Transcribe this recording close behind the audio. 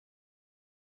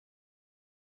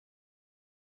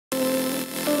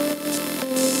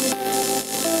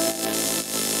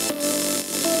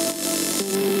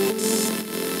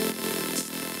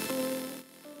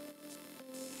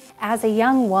as a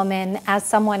young woman, as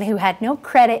someone who had no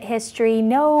credit history,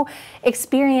 no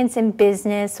experience in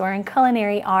business or in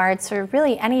culinary arts or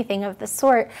really anything of the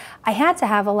sort, I had to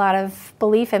have a lot of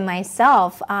belief in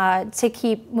myself to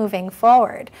keep moving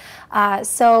forward.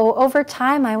 So over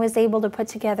time, I was able to put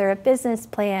together a business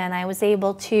plan. I was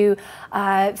able to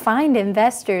find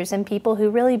investors and people who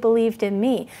really believed in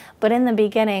me. But in the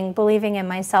beginning, believing in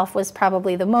myself was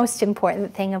probably the most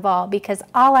important thing of all, because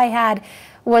all I had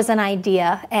was an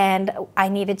idea, and I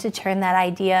needed to turn that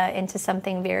idea into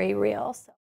something very real.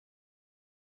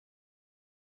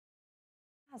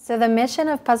 So the mission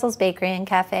of Puzzles Bakery and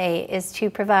Cafe is to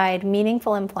provide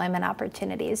meaningful employment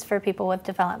opportunities for people with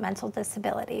developmental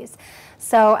disabilities.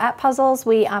 So at Puzzles,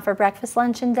 we offer breakfast,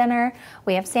 lunch, and dinner.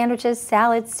 We have sandwiches,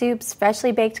 salads, soups,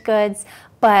 freshly baked goods,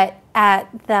 but at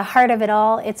the heart of it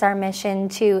all, it's our mission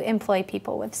to employ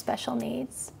people with special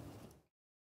needs.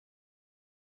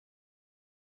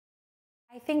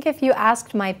 I think if you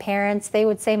asked my parents, they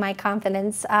would say my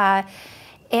confidence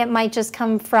it might just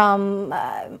come from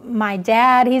my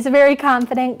dad. He's a very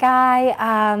confident guy.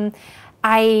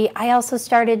 I also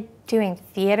started doing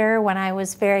theater when I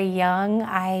was very young.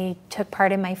 I took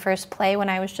part in my first play when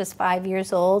I was just 5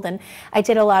 years old, and I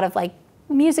did a lot of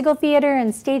musical theater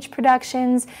and stage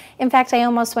productions. In fact, I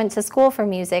almost went to school for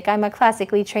music. I'm a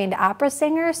classically trained opera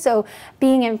singer, so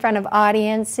being in front of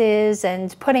audiences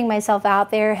and putting myself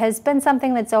out there has been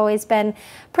something that's always been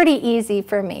pretty easy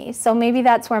for me. So maybe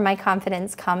that's where my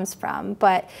confidence comes from.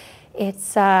 But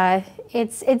it's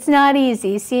not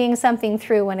easy seeing something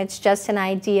through when it's just an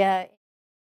idea.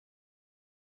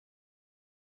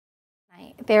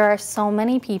 There are so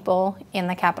many people in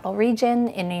the Capital Region,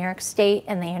 in New York State,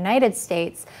 and the United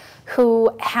States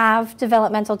who have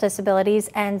developmental disabilities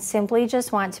and simply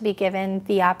just want to be given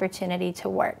the opportunity to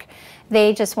work.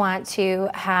 They just want to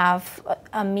have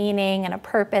a meaning and a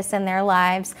purpose in their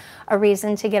lives, a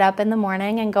reason to get up in the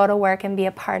morning and go to work and be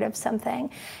a part of something.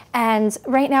 And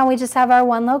right now we just have our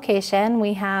one location.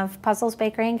 We have Puzzles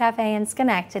Bakery and Cafe in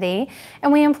Schenectady,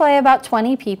 and we employ about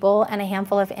 20 people and a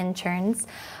handful of interns.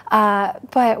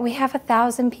 But we have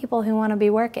 1,000 people who want to be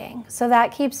working. So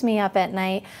that keeps me up at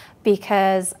night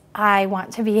because I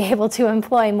want to be able to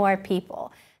employ more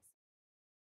people.